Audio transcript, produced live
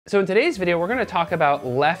So in today's video, we're going to talk about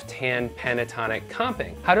left-hand pentatonic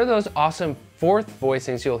comping. How do those awesome fourth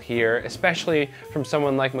voicings you'll hear, especially from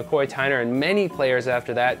someone like McCoy Tyner and many players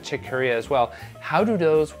after that, Chick Corea as well, how do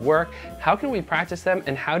those work? How can we practice them?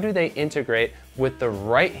 And how do they integrate with the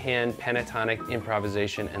right-hand pentatonic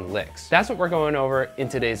improvisation and licks? That's what we're going over in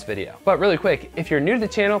today's video. But really quick, if you're new to the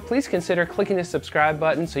channel, please consider clicking the subscribe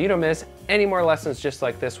button so you don't miss any more lessons just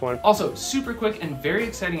like this one. Also, super quick and very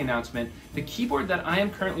exciting announcement. The keyboard that I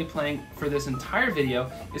am currently playing for this entire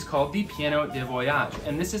video is called the Piano de Voyage.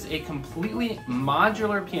 And this is a completely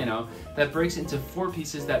modular piano that breaks into 4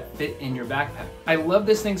 pieces that fit in your backpack. I love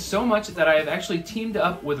this thing so much that I have actually teamed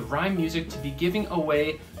up with Reharm Music to be giving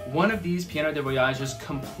away one of these Piano de Voyages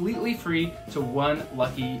completely free to one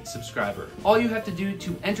lucky subscriber. All you have to do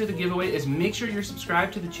to enter the giveaway is make sure you're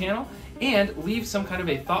subscribed to the channel and leave some kind of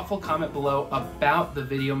a thoughtful comment below about the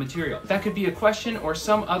video material. That could be a question or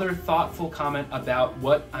some other thoughtful comment about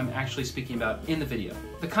what I'm actually speaking about in the video.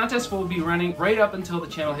 The contest will be running right up until the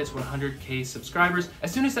channel hits 100K subscribers.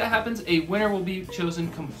 As soon as that happens, a winner will be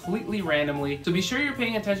chosen completely randomly. So be sure you're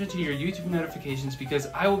paying attention to your YouTube notifications because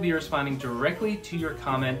I will be responding directly to your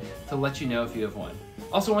comment to let you know if you have won.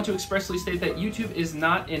 Also want to expressly state that YouTube is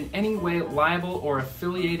not in any way liable or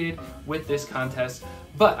affiliated with this contest,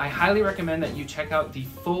 but I highly recommend that you check out the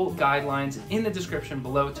full guidelines in the description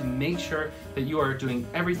below to make sure that you are doing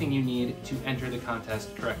everything you need to enter the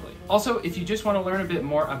contest correctly. Also, if you just want to learn a bit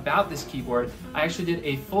more about this keyboard, I actually did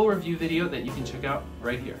a full review video that you can check out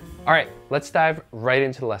right here. All right, let's dive right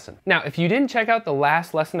into the lesson. Now, if you didn't check out the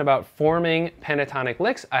last lesson about forming pentatonic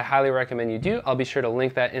licks, I highly recommend you do. I'll be sure to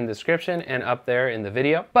link that in the description and up there in the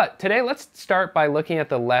video. But today, let's start by looking at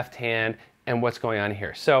the left hand and what's going on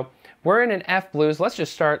here. So we're in an F blues. Let's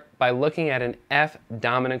just start by looking at an F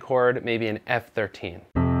dominant chord, maybe an F13.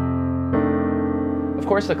 Of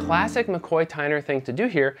course, the classic McCoy Tyner thing to do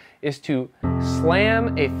here is to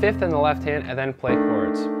slam a fifth in the left hand and then play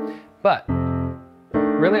chords. But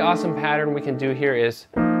really awesome pattern we can do here is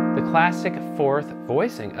the classic fourth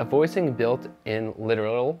voicing, a voicing built in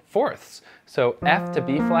literal fourths. So F to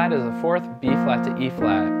B flat is a fourth, B flat to E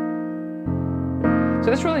flat. So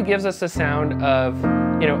this really gives us the sound of,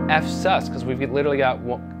 F sus, because we've literally got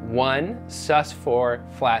 1 sus 4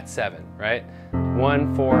 flat 7, right?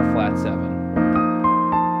 1 4 flat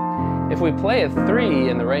 7. If we play a 3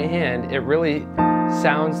 in the right hand, it really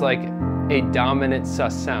sounds like a dominant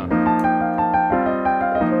sus sound.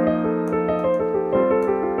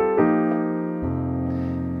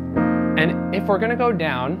 And if we're gonna go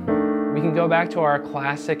down, we can go back to our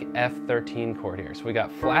classic F13 chord here. So we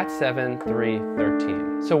got flat 7, 3,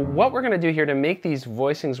 13. So what we're gonna do here to make these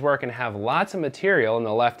voicings work and have lots of material in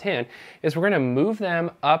the left hand is we're gonna move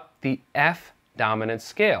them up the F dominant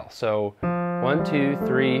scale. So 1, 2,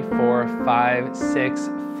 3, 4, 5, 6,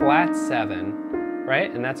 flat 7,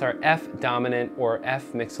 right? And that's our F dominant or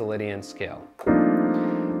F mixolydian scale.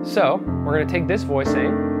 So we're gonna take this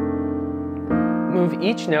voicing, move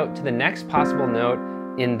each note to the next possible note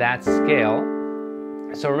in that scale.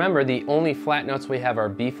 So remember, the only flat notes we have are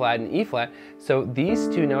B flat and E flat, so these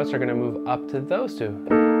 2 notes are going to move up to those 2.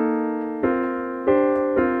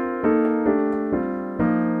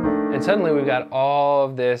 And suddenly we've got all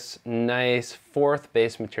of this nice fourth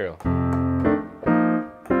bass material.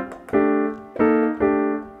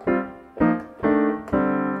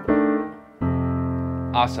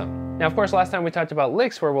 Awesome. Now, of course, last time we talked about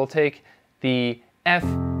licks where we'll take the F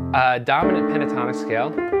dominant pentatonic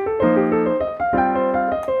scale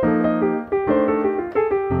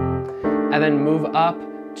and then move up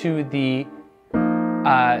to the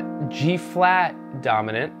G flat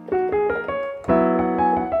dominant.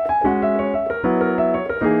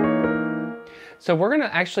 So we're gonna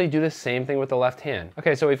actually do the same thing with the left hand.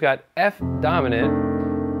 Okay, so we've got F dominant.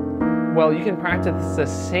 Well, you can practice the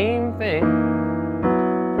same thing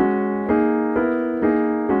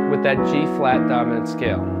with that G flat dominant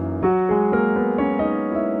scale.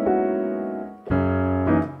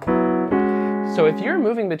 So if you're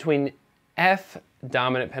moving between F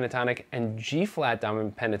dominant pentatonic and G flat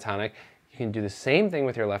dominant pentatonic, you can do the same thing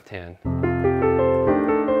with your left hand.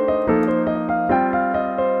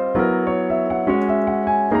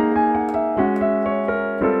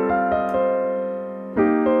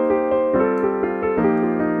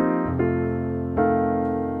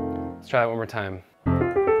 Let's try that one more time.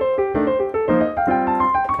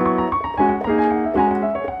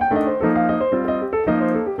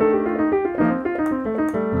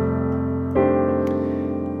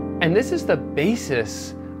 And this is the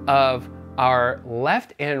basis of our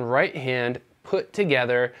left and right hand put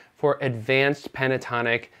together for advanced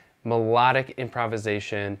pentatonic melodic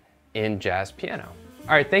improvisation in jazz piano.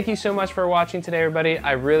 All right, thank you so much for watching today, everybody.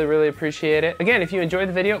 I really, really appreciate it. Again, if you enjoyed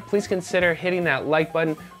the video, please consider hitting that like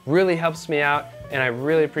button. Really helps me out, and I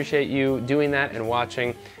really appreciate you doing that and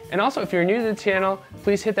watching. And also, if you're new to the channel,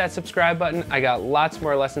 please hit that subscribe button. I got lots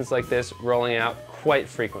more lessons like this rolling out quite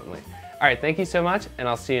frequently. All right, thank you so much, and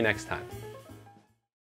I'll see you next time.